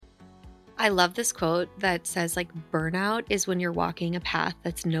I love this quote that says like burnout is when you're walking a path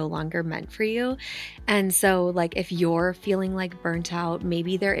that's no longer meant for you. And so like if you're feeling like burnt out,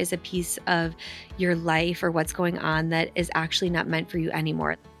 maybe there is a piece of your life or what's going on that is actually not meant for you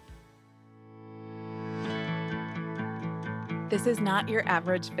anymore. This is not your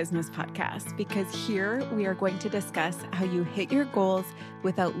average business podcast because here we are going to discuss how you hit your goals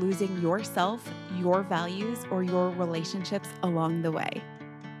without losing yourself, your values, or your relationships along the way.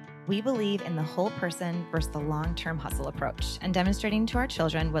 We believe in the whole person versus the long-term hustle approach and demonstrating to our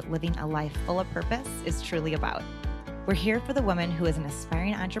children what living a life full of purpose is truly about. We're here for the woman who is an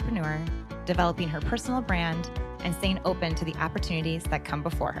aspiring entrepreneur, developing her personal brand, and staying open to the opportunities that come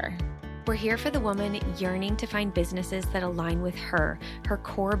before her. We're here for the woman yearning to find businesses that align with her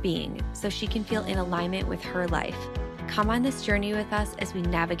core being, so she can feel in alignment with her life. Come on this journey with us as we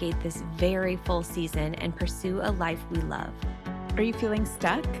navigate this very full season and pursue a life we love. Are you feeling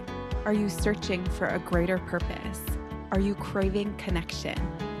stuck? Are you searching for a greater purpose? Are you craving connection?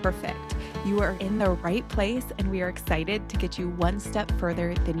 Perfect. You are in the right place, and we are excited to get you one step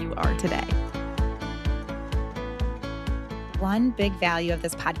further than you are today. One big value of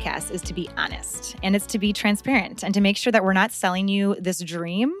this podcast is to be honest, and it's to be transparent and to make sure that we're not selling you this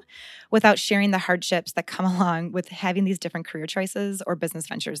dream without sharing the hardships that come along with having these different career choices or business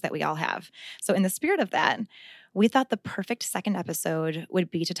ventures that we all have. So in the spirit of that, we thought the perfect second episode would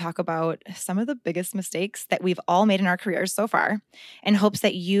be to talk about some of the biggest mistakes that we've all made in our careers so far in hopes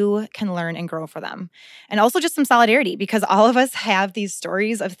that you can learn and grow for them. And also just some solidarity because all of us have these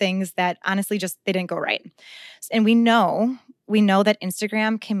stories of things that honestly just they didn't go right. And we know that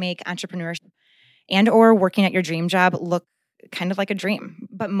Instagram can make entrepreneurship and or working at your dream job look kind of like a dream.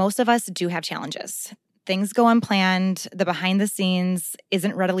 But most of us do have challenges. Things go unplanned, the behind the scenes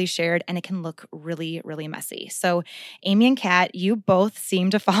isn't readily shared, and it can look really, really messy. So Amy and Kat, you both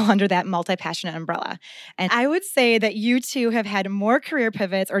seem to fall under that multi-passionate umbrella. And I would say that you two have had more career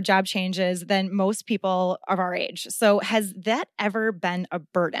pivots or job changes than most people of our age. So has that ever been a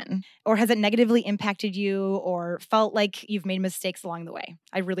burden? Or has it negatively impacted you or felt like you've made mistakes along the way?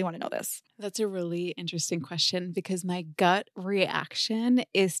 I really want to know this. That's a really interesting question because my gut reaction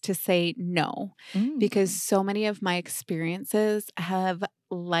is to say no, because so many of my experiences have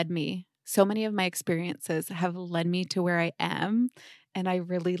led me to where I am, and I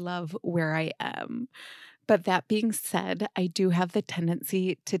really love where I am. But that being said, I do have the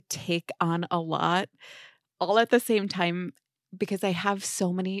tendency to take on a lot all at the same time because I have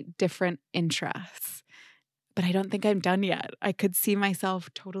so many different interests. But I don't think I'm done yet. I could see myself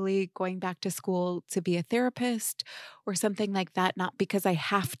totally going back to school to be a therapist or something like that, not because I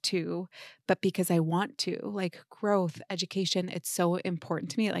have to, but because I want to. Like growth, education, it's so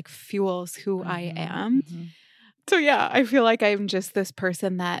important to me. It like fuels who I am. So yeah, I feel like I'm just this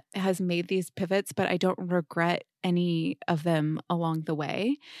person that has made these pivots, but I don't regret any of them along the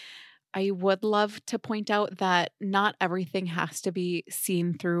way. I would love to point out that not everything has to be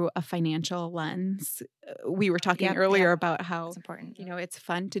seen through a financial lens. We were talking earlier about how it's important. It's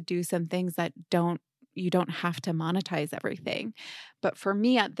fun to do some things that you don't have to monetize everything. But for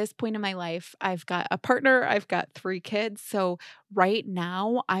me at this point in my life, I've got a partner, I've got 3 kids. So right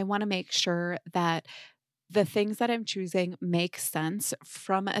now I want to make sure that the things that I'm choosing make sense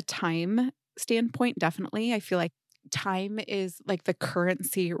from a time standpoint. Definitely. I feel like time is like the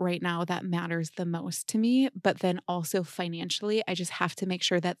currency right now that matters the most to me. But then also financially, I just have to make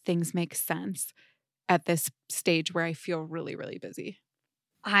sure that things make sense at this stage where I feel really, really busy.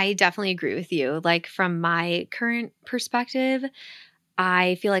 I definitely agree with you. Like from my current perspective,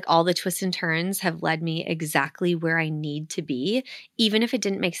 I feel like all the twists and turns have led me exactly where I need to be, even if it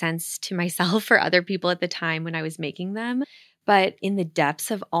didn't make sense to myself or other people at the time when I was making them. But in the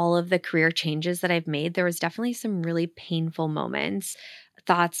depths of all of the career changes that I've made, there was definitely some really painful moments.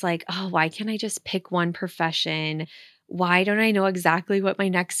 Thoughts like, oh, why can't I just pick one profession? Why don't I know exactly what my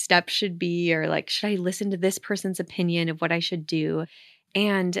next step should be? Or like, should I listen to this person's opinion of what I should do?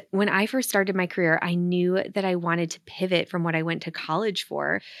 And when I first started my career, I knew that I wanted to pivot from what I went to college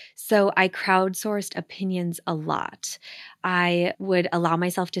for. So I crowdsourced opinions a lot. I would allow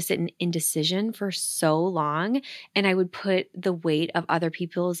myself to sit in indecision for so long, and I would put the weight of other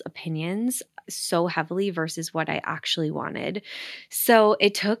people's opinions so heavily versus what I actually wanted. So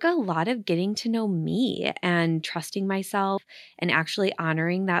it took a lot of getting to know me and trusting myself and actually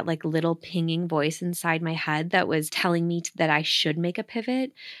honoring that like little pinging voice inside my head that was telling me that I should make a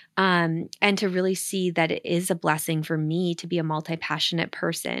pivot. And to really see that it is a blessing for me to be a multi-passionate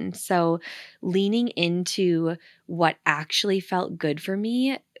person. So leaning into what actually felt good for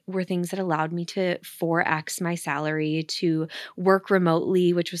me were things that allowed me to 4x my salary, to work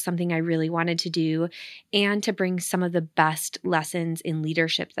remotely, which was something I really wanted to do, and to bring some of the best lessons in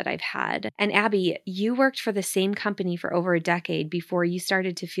leadership that I've had. And Abby, you worked for the same company for over a decade before you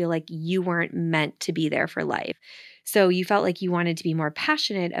started to feel like you weren't meant to be there for life. So you felt like you wanted to be more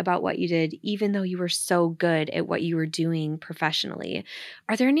passionate about what you did, even though you were so good at what you were doing professionally.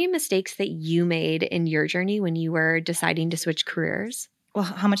 Are there any mistakes that you made in your journey when you were deciding to switch careers? Well,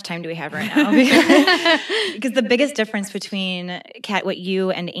 how much time do we have right now? Because the biggest difference between Kat, what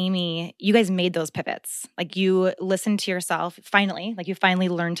you and Amy, you guys made those pivots. Like you listened to yourself finally, like you finally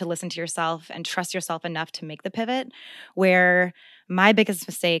learned to listen to yourself and trust yourself enough to make the pivot, where my biggest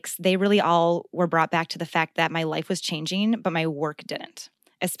mistakes, they really all were brought back to the fact that my life was changing, but my work didn't,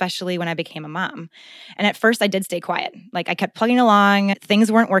 especially when I became a mom. And at first I did stay quiet. Like I kept plugging along, things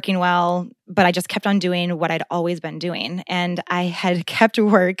weren't working well, but I just kept on doing what I'd always been doing. And I had kept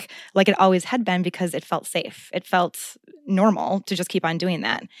work like it always had been because it felt safe. It felt normal to just keep on doing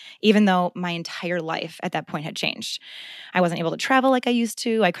that, even though my entire life at that point had changed. I wasn't able to travel like I used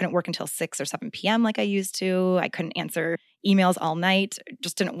to. I couldn't work until 6 or 7 p.m. like I used to. I couldn't answer emails all night,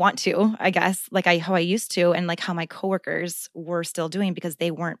 just didn't want to, I guess, how I used to, and like how my coworkers were still doing because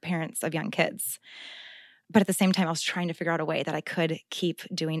they weren't parents of young kids. But at the same time, I was trying to figure out a way that I could keep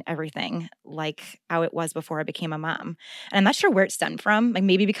doing everything like how it was before I became a mom. And I'm not sure where it stemmed from. Like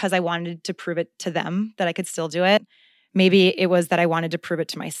maybe because I wanted to prove it to them that I could still do it. Maybe it was that I wanted to prove it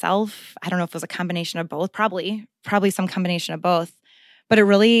to myself. I don't know if it was a combination of both, probably some combination of both. But it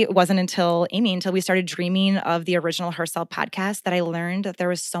really wasn't until we started dreaming of the original Herself podcast that I learned that there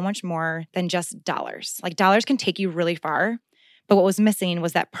was so much more than just dollars. Like dollars can take you really far, but what was missing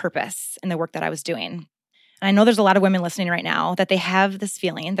was that purpose in the work that I was doing. And I know there's a lot of women listening right now that they have this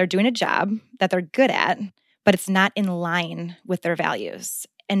feeling they're doing a job that they're good at, but it's not in line with their values.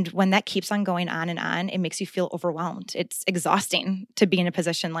 And when that keeps on going on and on, it makes you feel overwhelmed. It's exhausting to be in a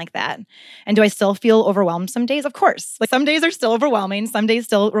position like that. And do I still feel overwhelmed some days? Of course. Like some days are still overwhelming. Some days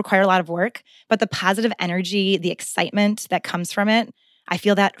still require a lot of work. But the positive energy, the excitement that comes from it, I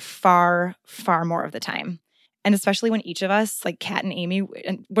feel that far, far more of the time. And especially when each of us, like Kat and Amy,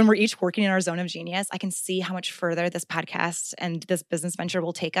 and when we're each working in our zone of genius, I can see how much further this podcast and this business venture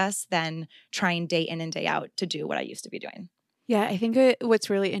will take us than trying day in and day out to do what I used to be doing. Yeah, I think what's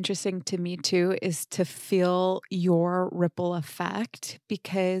really interesting to me too is to feel your ripple effect,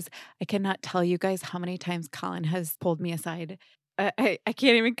 because I cannot tell you guys how many times Colin has pulled me aside. I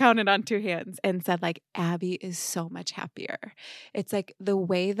can't even count it on 2 hands and said like, Abby is so much happier. It's like the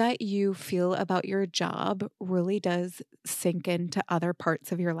way that you feel about your job really does sink into other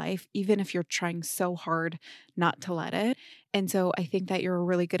parts of your life, even if you're trying so hard not to let it. And so I think that you're a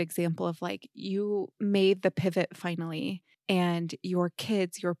really good example of like, you made the pivot finally, and your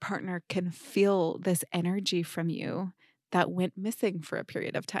kids, your partner can feel this energy from you that went missing for a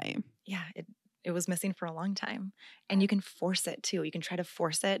period of time. Yeah, it was missing for a long time. And you can force it too. You can try to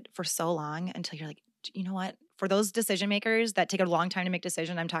force it for so long until you're like, you know what? For those decision makers that take a long time to make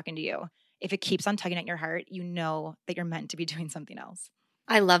decisions, I'm talking to you. If it keeps on tugging at your heart, you know that you're meant to be doing something else.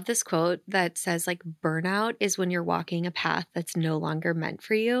 I love this quote that says like burnout is when you're walking a path that's no longer meant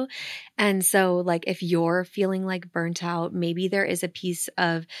for you. And so like if you're feeling like burnt out, maybe there is a piece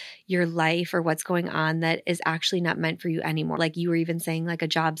of your life or what's going on that is actually not meant for you anymore. Like you were even saying like a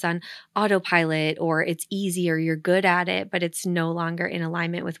job's on autopilot, or it's easy, or you're good at it, but it's no longer in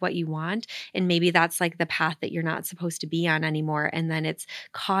alignment with what you want. And maybe that's like the path that you're not supposed to be on anymore. And then it's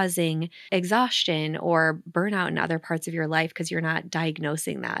causing exhaustion or burnout in other parts of your life because you're not diagnosing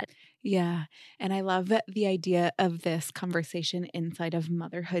that. Yeah. And I love the idea of this conversation inside of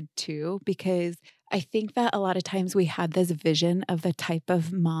motherhood too, because I think that a lot of times we had this vision of the type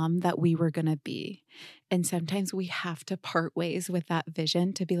of mom that we were going to be. And sometimes we have to part ways with that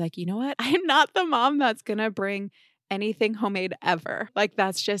vision to be like, you know what? I'm not the mom that's going to bring anything homemade ever. Like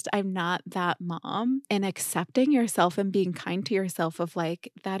that's just, I'm not that mom. And accepting yourself and being kind to yourself of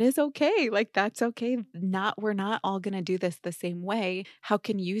like, that is okay. Like that's okay. We're not all going to do this the same way. How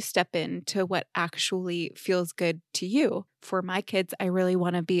can you step into what actually feels good to you? For my kids, I really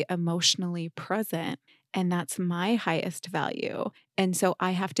want to be emotionally present. And that's my highest value. And so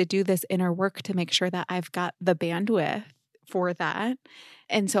I have to do this inner work to make sure that I've got the bandwidth for that.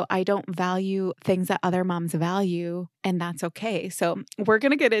 And so I don't value things that other moms value, and that's okay. So we're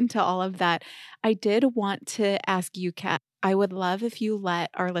going to get into all of that. I did want to ask you, Kat, I would love if you let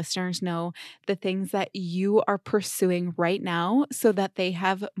our listeners know the things that you are pursuing right now so that they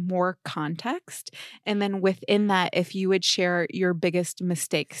have more context. And then within that, if you would share your biggest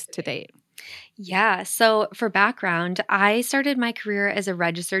mistakes to date. Yeah. So, for background, I started my career as a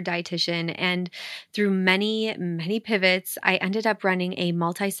registered dietitian, and through many, many pivots, I ended up running a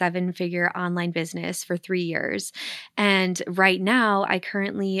multi seven figure online business for 3 years. And right now, I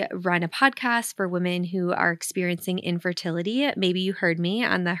currently run a podcast for women who are experiencing infertility. Maybe you heard me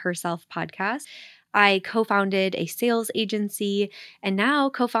on the Herself podcast. I co founded a sales agency and now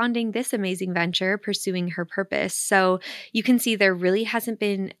co founding this amazing venture, Pursuing Her Purpose. So you can see there really hasn't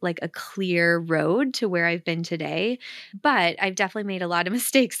been like a clear road to where I've been today, but I've definitely made a lot of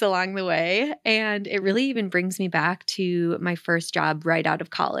mistakes along the way. And it really even brings me back to my first job right out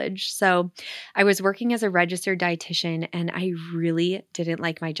of college. So I was working as a registered dietitian and I really didn't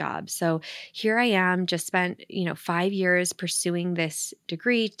like my job. So here I am, just spent, 5 years pursuing this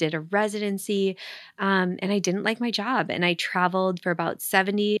degree, did a residency. And I didn't like my job. And I traveled for about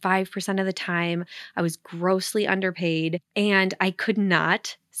 75% of the time. I was grossly underpaid and I could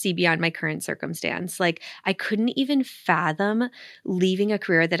not see beyond my current circumstance. Like, I couldn't even fathom leaving a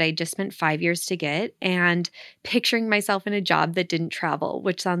career that I just spent 5 years to get and picturing myself in a job that didn't travel,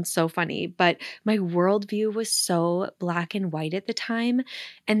 which sounds so funny. But my worldview was so black and white at the time.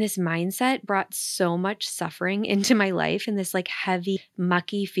 And this mindset brought so much suffering into my life and this like heavy,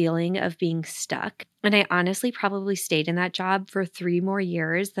 mucky feeling of being stuck. And I honestly probably stayed in that job for 3 more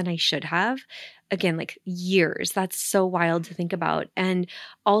years than I should have. Again, like years. That's so wild to think about. And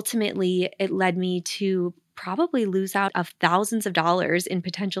ultimately, it led me to probably lose out of thousands of dollars in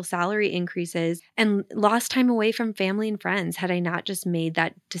potential salary increases and lost time away from family and friends had I not just made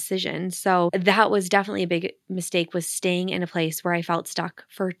that decision. So that was definitely a big mistake, was staying in a place where I felt stuck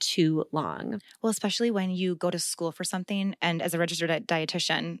for too long. Well, especially when you go to school for something and as a registered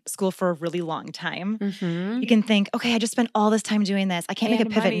dietitian, school for a really long time, you can think, okay, I just spent all this time doing this. I can't make a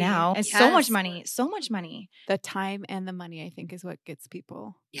pivot now. And so much money. The time and the money, I think, is what gets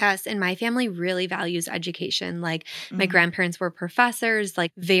people. Yes. And my family really values education. Like my grandparents were professors,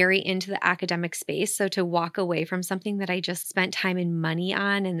 like very into the academic space. So to walk away from something that I just spent time and money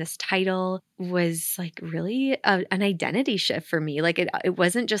on and this title was like really an identity shift for me. Like it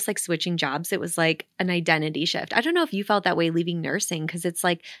wasn't just like switching jobs. It was like an identity shift. I don't know if you felt that way leaving nursing because it's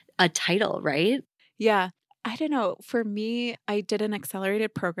like a title, right? Yeah. I don't know. For me, I did an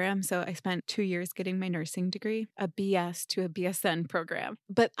accelerated program. So I spent 2 years getting my nursing degree, a BS to a BSN program.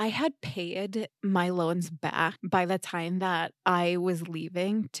 But I had paid my loans back by the time that I was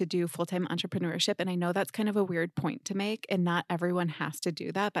leaving to do full-time entrepreneurship. And I know that's kind of a weird point to make, and not everyone has to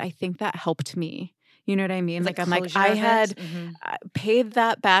do that. But I think that helped me. You know what I mean? Like, I'm like, I had paid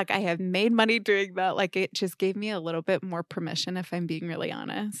that back. I have made money doing that. Like, it just gave me a little bit more permission, if I'm being really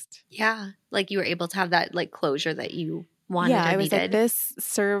honest. Yeah. Like you were able to have that like closure that you wanted or I was needed. like, this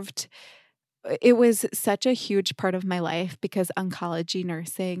served, it was such a huge part of my life because oncology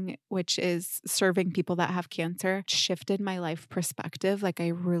nursing, which is serving people that have cancer, shifted my life perspective. Like, I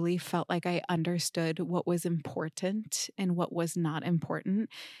really felt like I understood what was important and what was not important.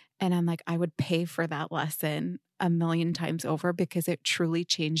 And I'm like, I would pay for that lesson 1,000,000 times over because it truly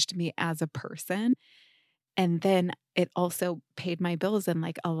changed me as a person. And then it also paid my bills and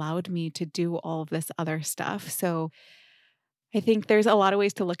like allowed me to do all of this other stuff. So I think there's a lot of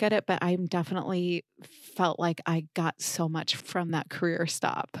ways to look at it, but I'm definitely felt like I got so much from that career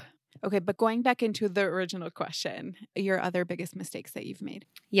stop. Okay, but going back into the original question, your other biggest mistakes that you've made?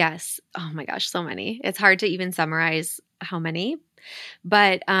 Yes. Oh my gosh, so many. It's hard to even summarize how many.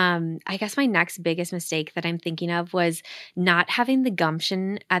 But I guess my next biggest mistake that I'm thinking of was not having the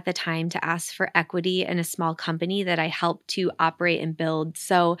gumption at the time to ask for equity in a small company that I helped to operate and build.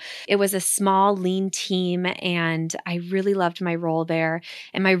 So it was a small, lean team, and I really loved my role there.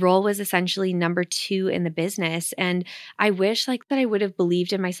 And my role was essentially number 2 in the business. And I wish like that I would have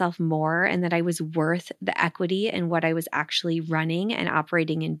believed in myself more and that I was worth the equity in what I was actually running and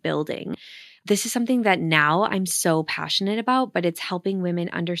operating and building. This is something that now I'm so passionate about, but it's helping women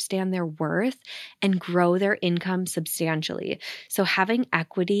understand their worth and grow their income substantially. So having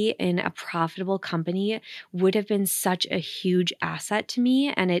equity in a profitable company would have been such a huge asset to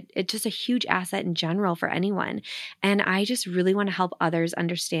me, and it's just a huge asset in general for anyone. And I just really want to help others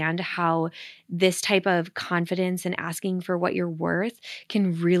understand how this type of confidence and asking for what you're worth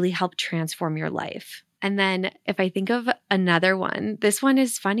can really help transform your life. And then if I think of another one, this one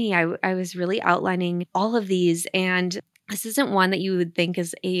is funny. I was really outlining all of these, and this isn't one that you would think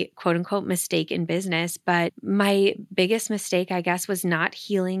is a quote unquote mistake in business, but my biggest mistake, I guess, was not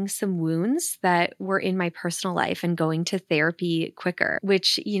healing some wounds that were in my personal life and going to therapy quicker,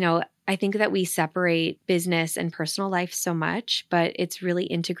 which, I think that we separate business and personal life so much, but it's really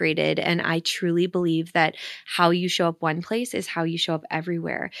integrated. And I truly believe that how you show up one place is how you show up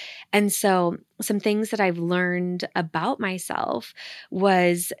everywhere. And so some things that I've learned about myself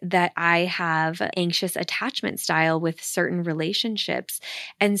was that I have anxious attachment style with certain relationships.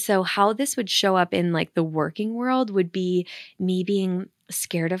 And so how this would show up in like the working world would be me being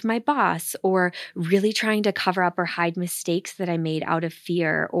scared of my boss, or really trying to cover up or hide mistakes that I made out of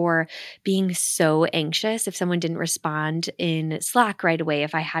fear, or being so anxious if someone didn't respond in Slack right away,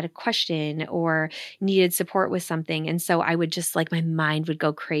 if I had a question or needed support with something. And so I would just like, my mind would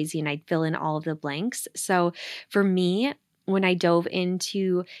go crazy and I'd fill in all of the blanks. So for me, when I dove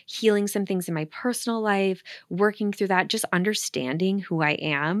into healing some things in my personal life, working through that, just understanding who I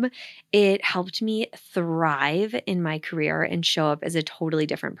am, it helped me thrive in my career and show up as a totally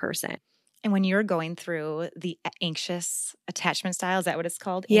different person. And when you're going through the anxious attachment style, is that what it's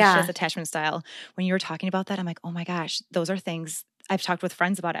called? Yeah. Anxious attachment style. When you were talking about that, I'm like, oh my gosh, those are things I've talked with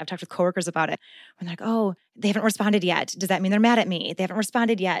friends about it. I've talked with coworkers about it. When they're like, oh, they haven't responded yet. Does that mean they're mad at me? They haven't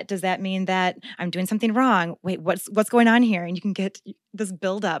responded yet. Does that mean that I'm doing something wrong? Wait, what's going on here? And you can get this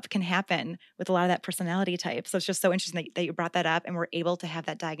buildup can happen with a lot of that personality type. So it's just so interesting that you brought that up and we're able to have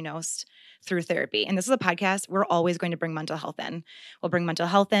that diagnosed through therapy. And this is a podcast. We're always going to bring mental health in. We'll bring mental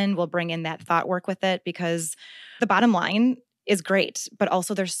health in. We'll bring in that thought work with it, because the bottom line is great, but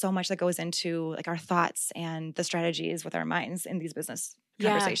also there's so much that goes into like our thoughts and the strategies with our minds in these business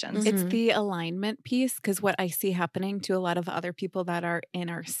conversations. It's the alignment piece, because what I see happening to a lot of other people that are in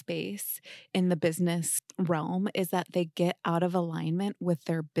our space in the business realm is that they get out of alignment with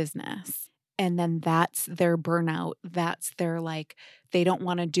their business. And then that's their burnout. That's their like, they don't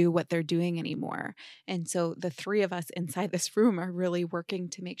want to do what they're doing anymore. And so the three of us inside this room are really working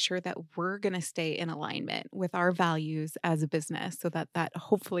to make sure that we're going to stay in alignment with our values as a business so that that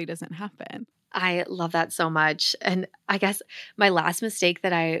hopefully doesn't happen. I love that so much. And I guess my last mistake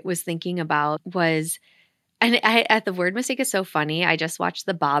that I was thinking about was, and the word mistake is so funny. I just watched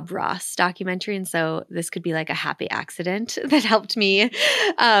the Bob Ross documentary. And so this could be like a happy accident that helped me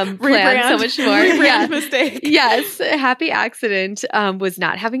plan so much more. Mistake. Yes. A happy accident was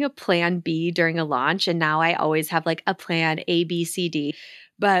not having a plan B during a launch. And now I always have like a plan A, B, C, D.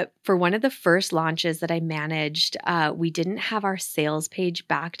 But for one of the first launches that I managed, we didn't have our sales page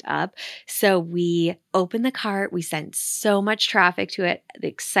backed up. So we opened the cart. We sent so much traffic to it. The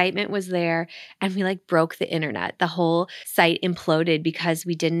excitement was there. And we like broke the internet. The whole site imploded because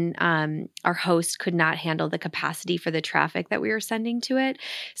we didn't, our host could not handle the capacity for the traffic that we were sending to it.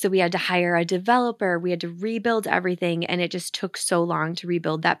 So we had to hire a developer. We had to rebuild everything. And it just took so long to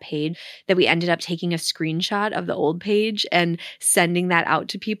rebuild that page that we ended up taking a screenshot of the old page and sending that out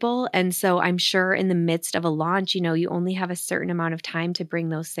to people. And so I'm sure in the midst of a launch, you know, you only have a certain amount of time to bring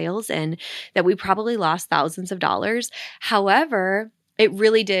those sales in, that we probably lost thousands of dollars. However, it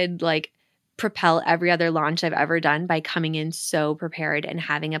really did like propel every other launch I've ever done by coming in so prepared and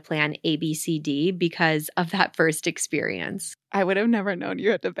having a plan A, B, C, D because of that first experience. I would have never known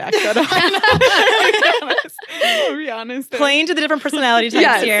you had to back that up. I'll be honest. Playing to the different personality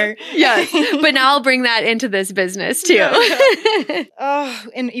types here. Yes. But now I'll bring that into this business too. Oh,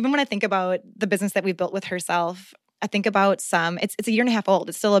 and even when I think about the business that we built with Herself, I think about it's a year and a half old.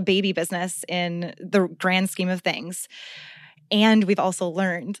 It's still a baby business in the grand scheme of things. And we've also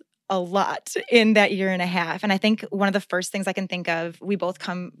learned a lot in that year and a half. And I think one of the first things I can think of, we both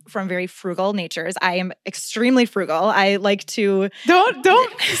come from very frugal natures. I am extremely frugal. I like to...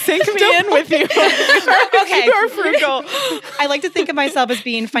 Don't sink me in with you. Okay. You're frugal. I like to think of myself as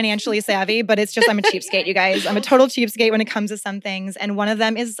being financially savvy, but it's just I'm a cheapskate, you guys. I'm a total cheapskate when it comes to some things. And one of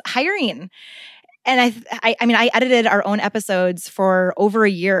them is hiring. And I edited our own episodes for over a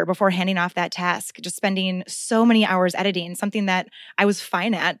year before handing off that task, just spending so many hours editing, something that I was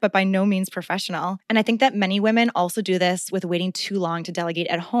fine at, but by no means professional. And I think that many women also do this with waiting too long to delegate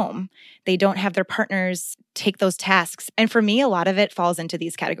at home. They don't have their partners take those tasks. And for me, a lot of it falls into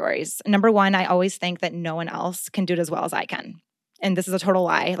these categories. Number one, I always think that no one else can do it as well as I can. And this is a total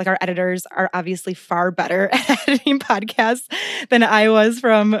lie. Like our editors are obviously far better at editing podcasts than I was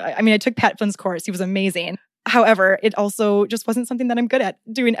I took Pat Flynn's course. He was amazing. However, it also just wasn't something that I'm good at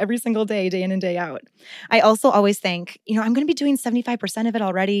doing every single day, day in and day out. I also always think, I'm going to be doing 75% of it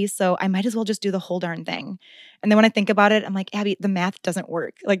already, so I might as well just do the whole darn thing. And then when I think about it, I'm like, Abby, the math doesn't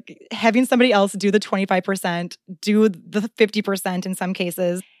work. Like having somebody else do the 25%, do the 50% in some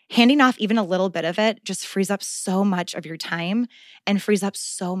cases, handing off even a little bit of it just frees up so much of your time and frees up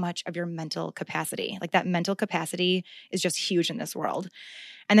so much of your mental capacity. Like that mental capacity is just huge in this world.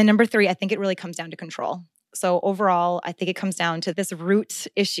 And then number three, I think it really comes down to control. So overall, I think it comes down to this root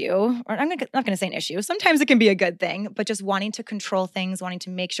issue, or I'm not going to say an issue. Sometimes it can be a good thing, but just wanting to control things, wanting to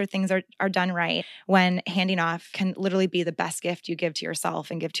make sure things are done right when handing off can literally be the best gift you give to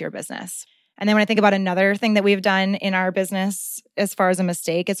yourself and give to your business. And then when I think about another thing that we've done in our business as far as a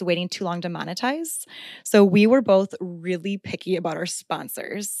mistake, it's waiting too long to monetize. So we were both really picky about our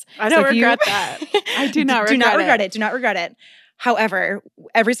sponsors. I don't regret that. I do not regret it. Do not regret it. However,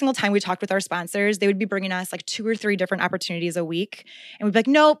 every single time we talked with our sponsors, they would be bringing us like 2 or 3 different opportunities a week. And we'd be like,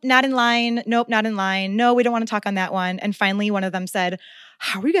 nope, not in line. Nope, not in line. No, we don't want to talk on that one. And finally, one of them said,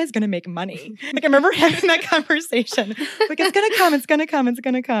 how are you guys going to make money? Like I remember having that conversation. Like, it's going to come, it's going to come, it's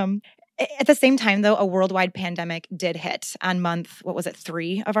going to come. At the same time, though, a worldwide pandemic did hit on month,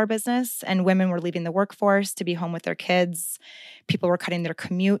 3 of our business, and women were leaving the workforce to be home with their kids. People were cutting their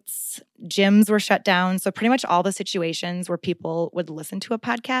commutes. Gyms were shut down. So pretty much all the situations where people would listen to a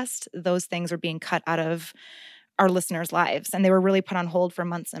podcast, those things were being cut out of our listeners' lives, and they were really put on hold for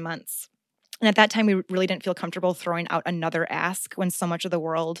months and months. And at that time, we really didn't feel comfortable throwing out another ask when so much of the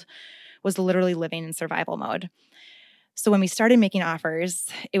world was literally living in survival mode. So when we started making offers,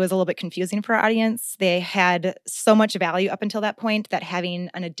 it was a little bit confusing for our audience. They had so much value up until that point that having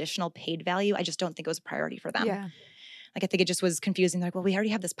an additional paid value, I just don't think it was a priority for them. Yeah. Like I think it just was confusing. They're like, well, we already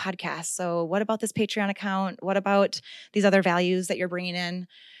have this podcast. So what about this Patreon account? What about these other values that you're bringing in?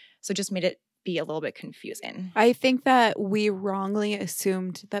 So it just made it be a little bit confusing. I think that we wrongly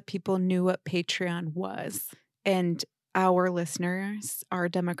assumed that people knew what Patreon was. And our listeners, our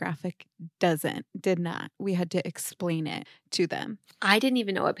demographic did not. We had to explain it to them. I didn't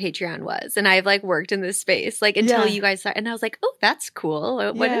even know what Patreon was. And I've like worked in this space like until you guys started. And I was like, oh, that's cool.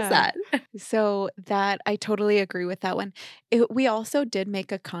 What is that? So that I totally agree with that one. We also did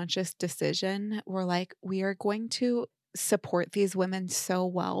make a conscious decision. We're like, we are going to support these women so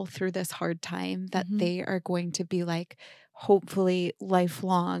well through this hard time that they are going to be like, hopefully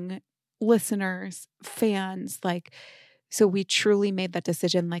lifelong listeners, fans, like, so we truly made that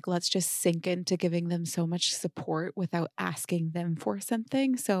decision, like, let's just sink into giving them so much support without asking them for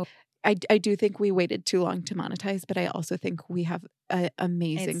something. So I do think we waited too long to monetize, but I also think we have an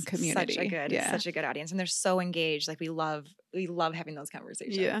amazing community. Such a good audience. And they're so engaged. Like we love having those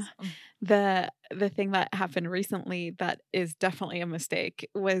conversations. Yeah. The thing that happened recently that is definitely a mistake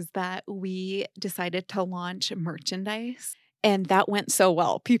was that we decided to launch merchandise. And that went so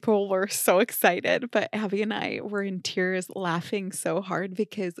well. People were so excited, but Abby and I were in tears laughing so hard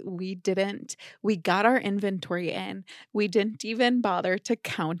because we got our inventory in. We didn't even bother to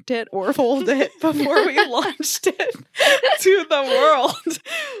count it or hold it before we launched it to the world.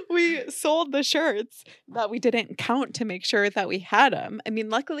 We sold the shirts that we didn't count to make sure that we had them. I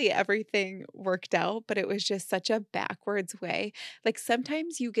mean, luckily everything worked out, but it was just such a backwards way. Like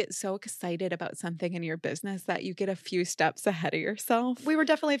sometimes you get so excited about something in your business that you get a few steps ahead of yourself. We were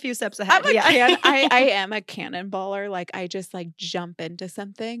definitely a few steps ahead. I am a cannonballer. Like I just like jump into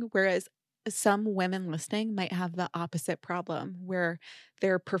something. Whereas some women listening might have the opposite problem where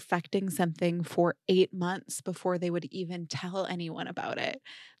they're perfecting something for 8 months before they would even tell anyone about it.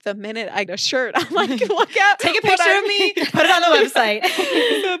 The minute I get a shirt, I'm like, look at take a picture of me, put it on the website.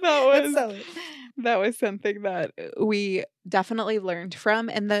 So that was something that we definitely learned from.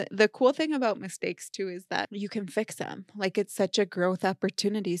 And the cool thing about mistakes too is that you can fix them. Like it's such a growth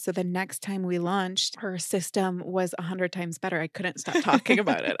opportunity. So the next time we launched, her system was 100 times better. I couldn't stop talking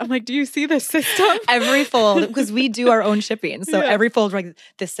about it. I'm like, do you see the system? Every fold, because we do our own shipping. So every fold, we're like,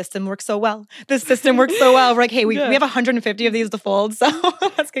 this system works so well. This system works so well. We're like, hey, we have 150 of these to fold. So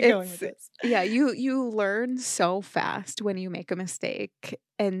let's get going with this. Yeah, you learn so fast when you make a mistake.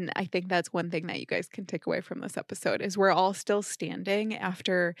 And I think that's one thing that you guys can take away from this episode is we're all still standing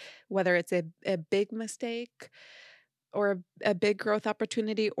after whether it's a big mistake or a big growth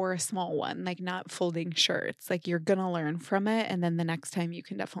opportunity or a small one, like not folding shirts. Like you're going to learn from it. And then the next time you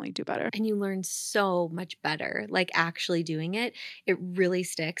can definitely do better. And you learn so much better, like actually doing it. It really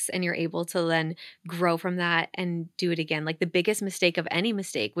sticks and you're able to then grow from that and do it again. Like the biggest mistake of any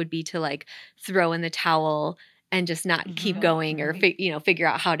mistake would be to like throw in the towel and just not keep going or figure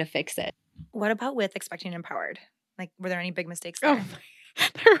out how to fix it. What about with Expecting Empowered? Like, were there any big mistakes there?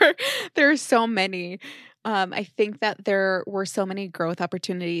 There are so many. I think that there were so many growth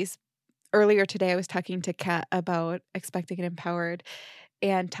opportunities. Earlier today, I was talking to Kat about Expecting Empowered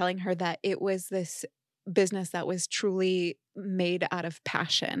and telling her that it was this business that was truly made out of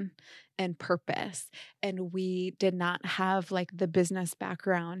passion and purpose. And we did not have like the business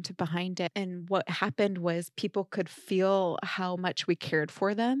background behind it. And what happened was people could feel how much we cared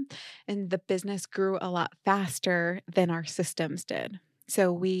for them. And the business grew a lot faster than our systems did.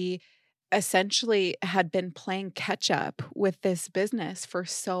 So we essentially had been playing catch up with this business for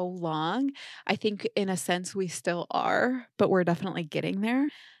so long. I think in a sense we still are, but we're definitely getting there.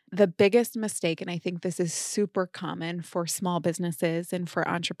 The biggest mistake, and I think this is super common for small businesses and for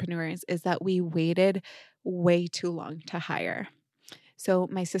entrepreneurs, is that we waited way too long to hire. So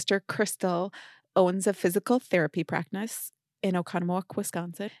my sister Crystal owns a physical therapy practice in Oconomowoc,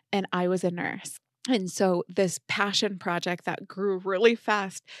 Wisconsin, and I was a nurse. And so this passion project that grew really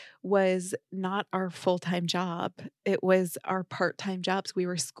fast was not our full-time job. It was our part-time jobs. We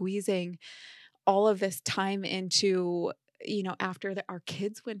were squeezing all of this time into, after our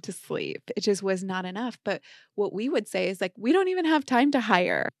kids went to sleep. It just was not enough. But what we would say is like, we don't even have time to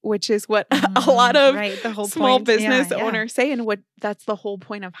hire, which is what a lot of the whole small point. business Yeah. owners say. And that's the whole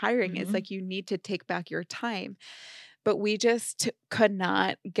point of hiring is like, you need to take back your time. But we just could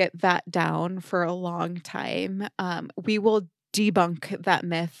not get that down for a long time. We will debunk that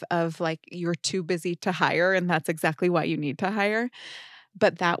myth of like, you're too busy to hire, and that's exactly why you need to hire.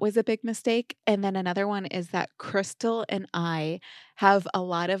 But that was a big mistake. And then another one is that Crystal and I have a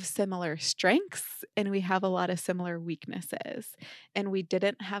lot of similar strengths and we have a lot of similar weaknesses. And we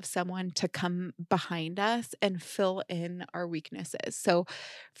didn't have someone to come behind us and fill in our weaknesses. So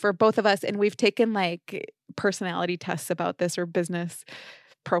for both of us, and we've taken like personality tests about this or business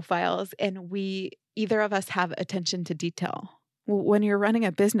profiles, and either of us have attention to detail. When you're running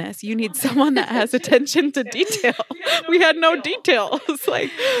a business, you need someone that has attention to detail. We had no details.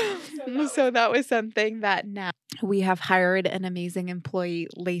 So that was something that now we have hired an amazing employee,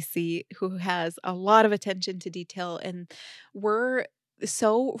 Lacey, who has a lot of attention to detail. And we're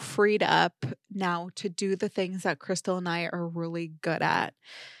so freed up now to do the things that Crystal and I are really good at.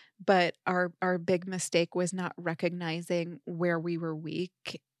 But our big mistake was not recognizing where we were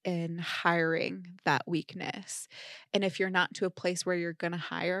weak in hiring that weakness. And if you're not to a place where you're going to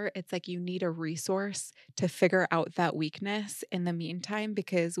hire, it's like you need a resource to figure out that weakness in the meantime,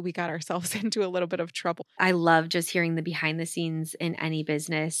 because we got ourselves into a little bit of trouble. I love just hearing the behind the scenes in any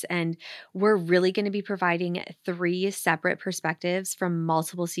business. And we're really going to be providing 3 separate perspectives from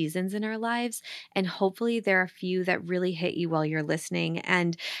multiple seasons in our lives. And hopefully there are a few that really hit you while you're listening.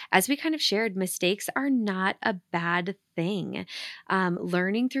 And as we kind of shared, mistakes are not a bad thing.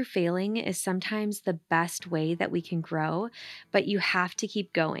 Learning through failing is sometimes the best way that we can grow, but you have to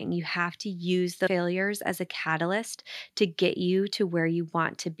keep going. You have to use the failures as a catalyst to get you to where you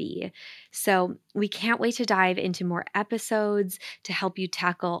want to be. So we can't wait to dive into more episodes to help you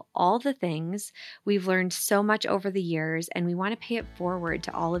tackle all the things. We've learned so much over the years, and we want to pay it forward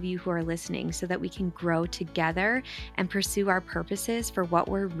to all of you who are listening so that we can grow together and pursue our purposes for what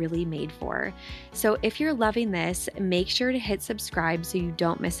we're really made for. So if you're loving this, make sure to hit subscribe so you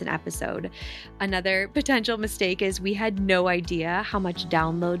don't miss an episode. Another potential mistake is we had no idea how much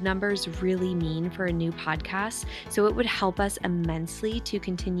download numbers really mean for a new podcast. So it would help us immensely to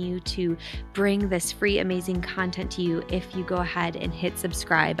continue to bring this free, amazing content to you if you go ahead and hit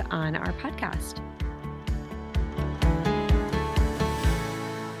subscribe on our podcast.